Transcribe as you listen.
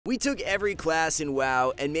We took every class in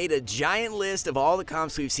WoW and made a giant list of all the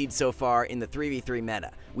comps we've seen so far in the 3v3 meta.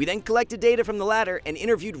 We then collected data from the latter and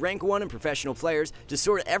interviewed rank 1 and professional players to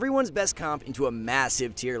sort everyone's best comp into a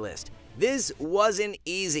massive tier list. This wasn't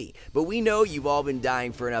easy, but we know you've all been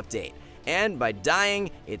dying for an update. And by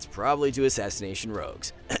dying, it's probably to assassination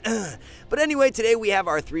rogues. But anyway, today we have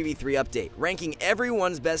our 3v3 update, ranking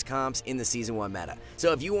everyone's best comps in the Season 1 meta.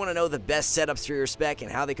 So if you want to know the best setups for your spec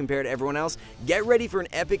and how they compare to everyone else, get ready for an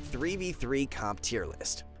epic 3v3 comp tier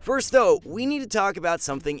list. First though, we need to talk about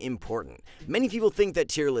something important. Many people think that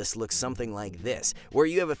tier lists look something like this, where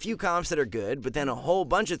you have a few comps that are good, but then a whole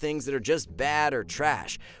bunch of things that are just bad or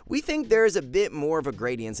trash. We think there is a bit more of a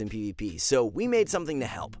gradient in PvP, so we made something to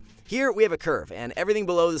help. Here we have a curve, and everything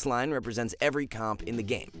below this line represents every comp in the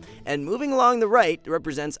game. And moving along the right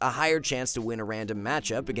represents a higher chance to win a random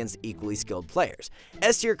matchup against equally skilled players.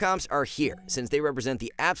 S tier comps are here, since they represent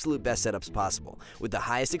the absolute best setups possible, with the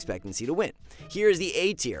highest expectancy to win. Here is the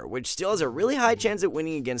A tier, which still has a really high chance at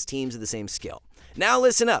winning against teams of the same skill. Now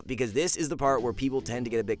listen up, because this is the part where people tend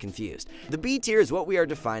to get a bit confused. The B tier is what we are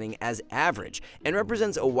defining as average, and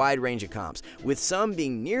represents a wide range of comps, with some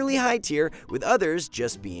being nearly high tier, with others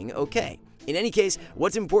just being okay. In any case,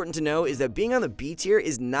 what's important to know is that being on the B tier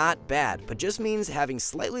is not bad, but just means having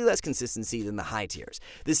slightly less consistency than the high tiers.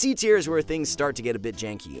 The C tier is where things start to get a bit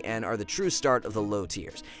janky, and are the true start of the low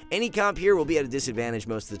tiers. Any comp here will be at a disadvantage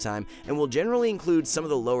most of the time, and will generally include some of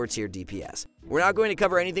the lower tier DPS. We're not going to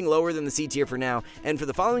cover anything lower than the C tier for now, and for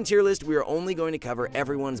the following tier list, we are only going to cover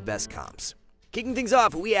everyone's best comps. Kicking things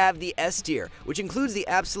off, we have the S tier, which includes the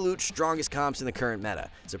absolute strongest comps in the current meta.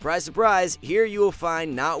 Surprise, surprise, here you will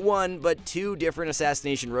find not one, but two different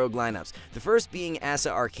assassination rogue lineups. The first being Asa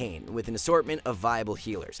Arcane, with an assortment of viable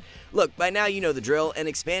healers. Look, by now you know the drill, an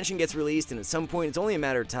expansion gets released, and at some point it's only a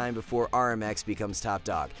matter of time before RMX becomes top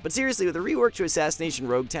dog. But seriously, with a rework to assassination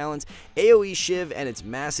rogue talents, AoE Shiv and its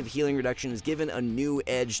massive healing reduction has given a new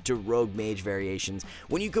edge to rogue mage variations.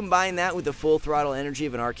 When you combine that with the full throttle energy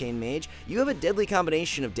of an arcane mage, you have a deadly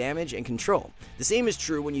combination of damage and control. The same is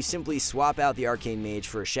true when you simply swap out the arcane mage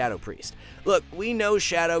for a shadow priest. Look, we know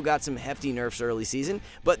Shadow got some hefty nerfs early season,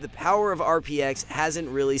 but the power of RPX hasn't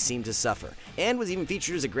really seemed to suffer, and was even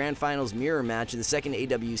featured as a Grand Finals mirror match in the second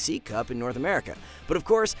AWC Cup in North America. But of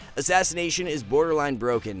course, assassination is borderline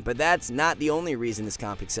broken, but that's not the only reason this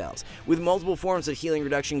comp excels. With multiple forms of healing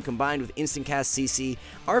reduction combined with instant cast CC,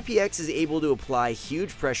 RPX is able to apply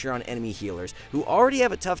huge pressure on enemy healers who already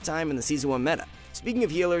have a tough time in the Season 1 meta. Speaking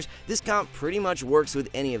of healers, this comp pretty much works with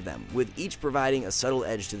any of them, with each providing a subtle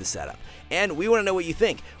edge to the setup. And we want to know what you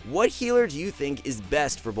think. What healer do you think is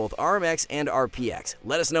best for both RMX and RPX?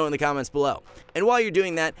 Let us know in the comments below. And while you're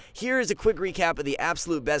doing that, here is a quick recap of the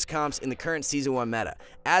absolute best comps in the current Season 1 meta.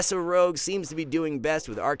 Asa Rogue seems to be doing best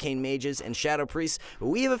with Arcane Mages and Shadow Priests, but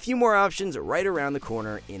we have a few more options right around the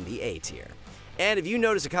corner in the A tier. And if you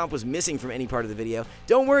notice a comp was missing from any part of the video,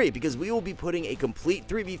 don't worry, because we will be putting a complete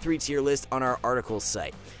 3v3 tier list on our articles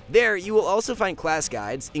site. There, you will also find class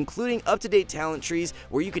guides, including up-to-date talent trees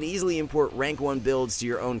where you can easily import rank 1 builds to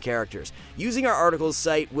your own characters. Using our articles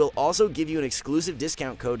site will also give you an exclusive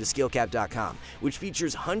discount code to skillcap.com, which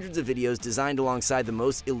features hundreds of videos designed alongside the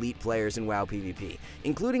most elite players in WoW PvP,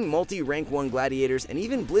 including multi-rank 1 gladiators and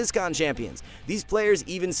even BlizzCon champions. These players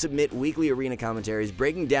even submit weekly arena commentaries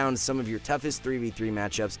breaking down some of your toughest 3v3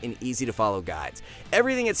 matchups in easy-to-follow guides.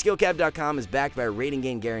 Everything at skillcap.com is backed by a rating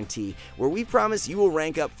gain guarantee, where we promise you will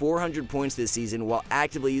rank up 400 points this season while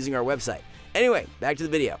actively using our website. Anyway, back to the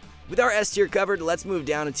video. With our S tier covered, let's move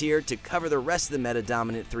down a tier to cover the rest of the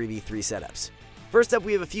meta-dominant 3v3 setups. First up,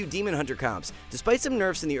 we have a few Demon Hunter comps. Despite some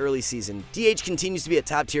nerfs in the early season, DH continues to be a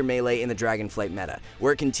top-tier melee in the Dragonflight meta,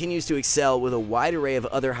 where it continues to excel with a wide array of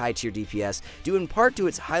other high-tier DPS, due in part to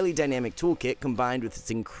its highly dynamic toolkit combined with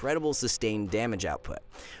its incredible sustained damage output.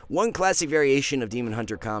 One classic variation of Demon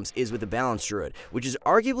Hunter comps is with the Balanced Druid, which is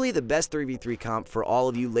arguably the best 3v3 comp for all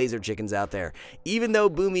of you laser chickens out there. Even though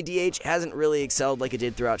Boomy DH hasn't really excelled like it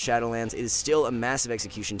did throughout Shadowlands, it is still a massive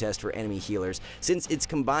execution test for enemy healers, since its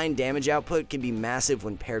combined damage output can be massive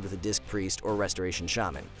when paired with a Disc Priest or Restoration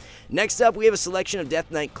Shaman. Next up, we have a selection of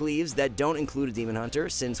Death Knight Cleaves that don't include a Demon Hunter,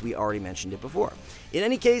 since we already mentioned it before. In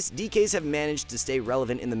any case, DKs have managed to stay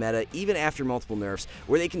relevant in the meta even after multiple nerfs,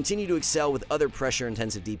 where they continue to excel with other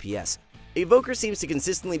pressure-intensive DPS. Evoker seems to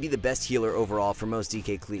consistently be the best healer overall for most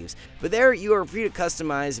DK cleaves, but there you are free to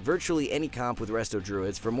customize virtually any comp with Resto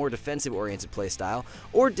Druids for more defensive-oriented playstyle,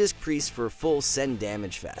 or Disc Priests for full send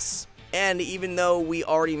damage fests. And even though we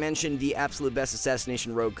already mentioned the absolute best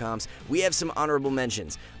assassination rogue comps, we have some honorable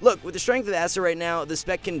mentions. Look, with the strength of Asa right now, the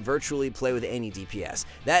spec can virtually play with any DPS.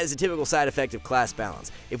 That is a typical side effect of class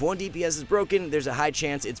balance. If one DPS is broken, there's a high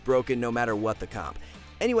chance it's broken no matter what the comp.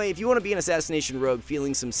 Anyway, if you want to be an assassination rogue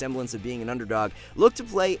feeling some semblance of being an underdog, look to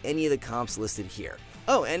play any of the comps listed here.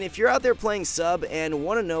 Oh, and if you're out there playing sub and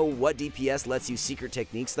want to know what DPS lets you secret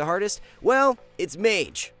techniques the hardest, well, it's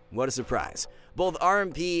Mage. What a surprise. Both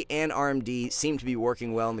RMP and RMD seem to be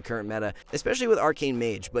working well in the current meta, especially with Arcane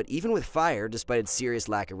Mage, but even with Fire, despite its serious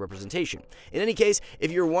lack of representation. In any case,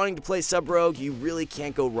 if you're wanting to play sub-rogue, you really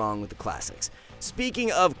can't go wrong with the classics.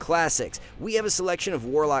 Speaking of classics, we have a selection of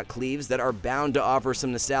Warlock Cleaves that are bound to offer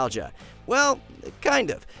some nostalgia. Well, kind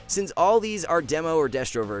of, since all these are demo or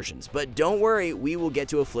destro versions, but don't worry, we will get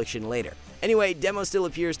to Affliction later. Anyway, demo still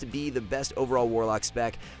appears to be the best overall Warlock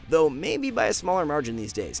spec, though maybe by a smaller margin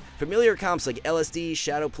these days. Familiar comps like LSD,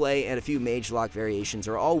 Shadowplay, and a few Mage Lock variations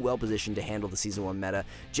are all well positioned to handle the Season 1 meta,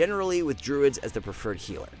 generally with Druids as the preferred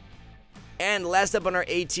healer. And last up on our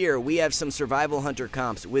A tier, we have some Survival Hunter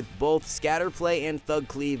comps, with both Scatterplay and Thug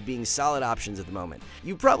Cleave being solid options at the moment.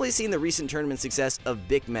 You've probably seen the recent tournament success of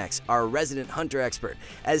Bikmex, our resident Hunter expert,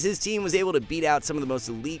 as his team was able to beat out some of the most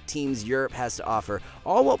elite teams Europe has to offer,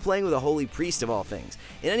 all while playing with a Holy Priest of all things.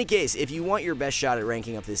 In any case, if you want your best shot at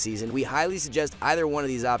ranking up this season, we highly suggest either one of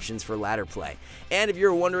these options for ladder play. And if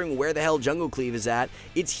you're wondering where the hell Jungle Cleave is at,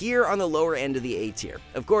 it's here on the lower end of the A tier.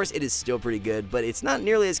 Of course, it is still pretty good, but it's not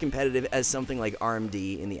nearly as competitive as something like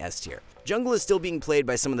RMD in the S tier. Jungle is still being played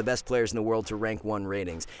by some of the best players in the world to rank 1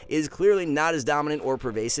 ratings. It is clearly not as dominant or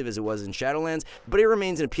pervasive as it was in Shadowlands, but it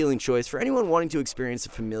remains an appealing choice for anyone wanting to experience a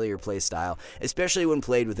familiar playstyle, especially when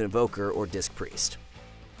played with an Evoker or Disc Priest.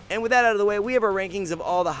 And with that out of the way, we have our rankings of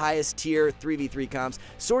all the highest tier 3v3 comps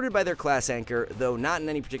sorted by their class anchor, though not in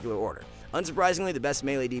any particular order. Unsurprisingly, the best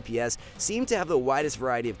melee DPS seem to have the widest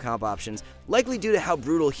variety of comp options, likely due to how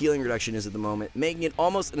brutal healing reduction is at the moment, making it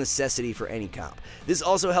almost a necessity for any comp. This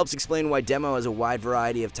also helps explain why Demo has a wide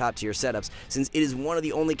variety of top tier setups, since it is one of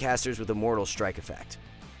the only casters with a mortal strike effect.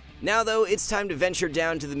 Now though, it's time to venture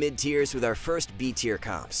down to the mid tiers with our first B tier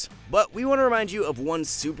comps. But we want to remind you of one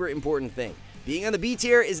super important thing. Being on the B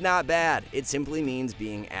tier is not bad, it simply means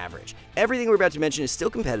being average. Everything we're about to mention is still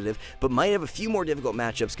competitive, but might have a few more difficult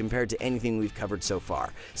matchups compared to anything we've covered so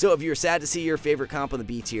far. So if you're sad to see your favorite comp on the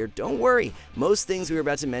B tier, don't worry, most things we're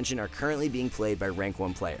about to mention are currently being played by rank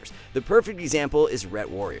 1 players. The perfect example is Ret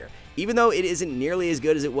Warrior. Even though it isn't nearly as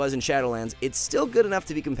good as it was in Shadowlands, it's still good enough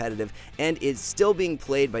to be competitive, and it's still being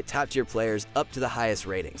played by top tier players up to the highest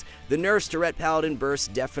ratings. The nerfs to Ret Paladin bursts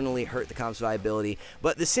definitely hurt the comp's viability,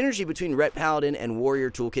 but the synergy between Ret Paladin and Warrior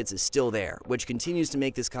toolkits is still there, which continues to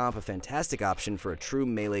make this comp a fantastic option for a true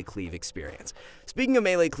melee cleave experience. Speaking of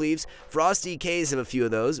melee cleaves, Frost DKs have a few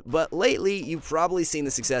of those, but lately you've probably seen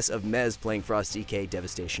the success of Mez playing Frost DK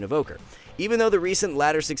Devastation Evoker. Even though the recent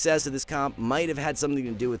ladder success of this comp might have had something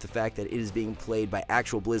to do with the fact that it is being played by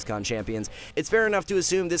actual BlizzCon champions, it's fair enough to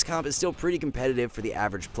assume this comp is still pretty competitive for the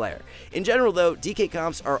average player. In general though, DK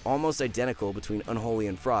comps are almost identical between Unholy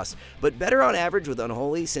and Frost, but better on average with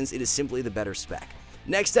Unholy since it is simply the better spec.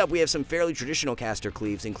 Next up, we have some fairly traditional caster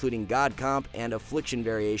cleaves, including God comp and Affliction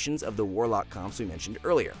variations of the Warlock comps we mentioned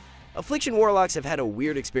earlier. Affliction Warlocks have had a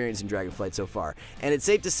weird experience in Dragonflight so far, and it's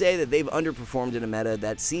safe to say that they've underperformed in a meta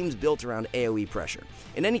that seems built around AoE pressure.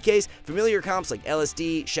 In any case, familiar comps like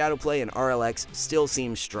LSD, Shadowplay, and RLX still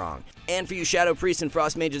seem strong. And for you Shadow Priests and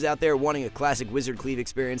Frost Mages out there wanting a classic Wizard Cleave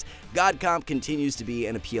experience, God comp continues to be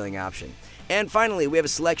an appealing option. And finally, we have a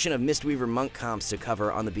selection of Mistweaver Monk comps to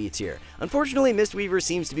cover on the B tier. Unfortunately, Mistweaver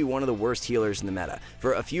seems to be one of the worst healers in the meta,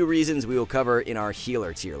 for a few reasons we will cover in our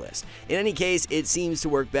healer tier list. In any case, it seems to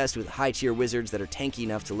work best with high tier wizards that are tanky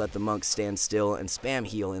enough to let the monks stand still and spam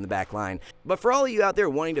heal in the back line. But for all of you out there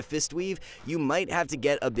wanting to fistweave, you might have to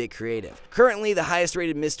get a bit creative. Currently, the highest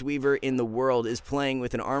rated Mistweaver in the world is playing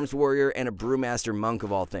with an Arms Warrior and a Brewmaster Monk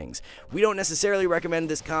of all things. We don't necessarily recommend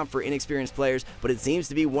this comp for inexperienced players, but it seems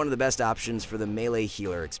to be one of the best options for the melee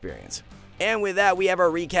healer experience. And with that, we have our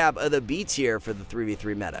recap of the B tier for the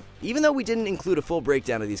 3v3 meta. Even though we didn't include a full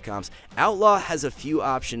breakdown of these comps, Outlaw has a few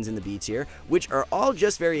options in the B tier, which are all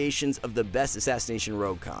just variations of the best Assassination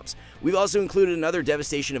Rogue comps. We've also included another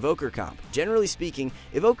Devastation Evoker comp. Generally speaking,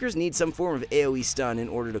 Evokers need some form of AoE stun in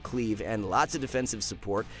order to cleave and lots of defensive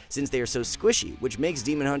support since they are so squishy, which makes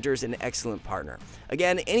Demon Hunters an excellent partner.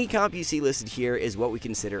 Again, any comp you see listed here is what we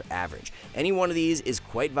consider average. Any one of these is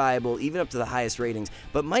quite viable, even up to the highest ratings,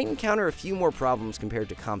 but might encounter a few more problems compared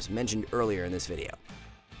to comps mentioned earlier in this video.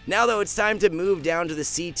 Now though, it's time to move down to the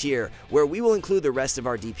C tier, where we will include the rest of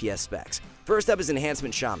our DPS specs. First up is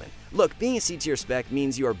Enhancement Shaman. Look, being a C tier spec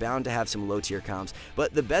means you are bound to have some low tier comps,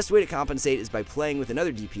 but the best way to compensate is by playing with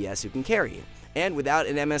another DPS who can carry you. And without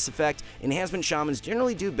an MS effect, Enhancement Shamans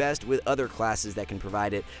generally do best with other classes that can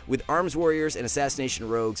provide it, with Arms Warriors and Assassination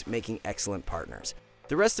Rogues making excellent partners.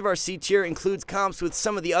 The rest of our C tier includes comps with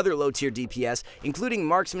some of the other low tier DPS, including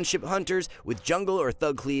Marksmanship Hunters, with Jungle or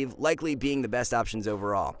Thug Cleave likely being the best options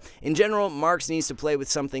overall. In general, Marks needs to play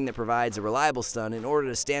with something that provides a reliable stun in order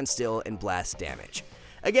to stand still and blast damage.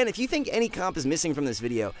 Again, if you think any comp is missing from this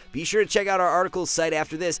video, be sure to check out our articles site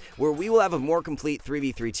after this, where we will have a more complete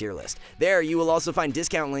 3v3 tier list. There, you will also find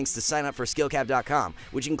discount links to sign up for skillcap.com,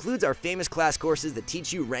 which includes our famous class courses that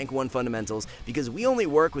teach you rank 1 fundamentals, because we only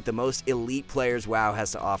work with the most elite players WoW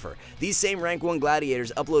has to offer. These same rank 1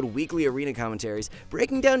 gladiators upload weekly arena commentaries,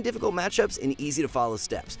 breaking down difficult matchups in easy to follow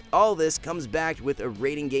steps. All this comes backed with a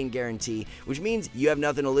rating gain guarantee, which means you have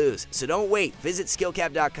nothing to lose. So don't wait, visit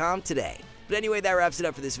skillcap.com today. But anyway, that wraps it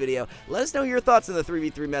up for this video. Let us know your thoughts on the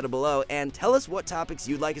 3v3 meta below, and tell us what topics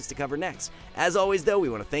you'd like us to cover next. As always though, we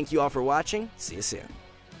want to thank you all for watching. See you soon.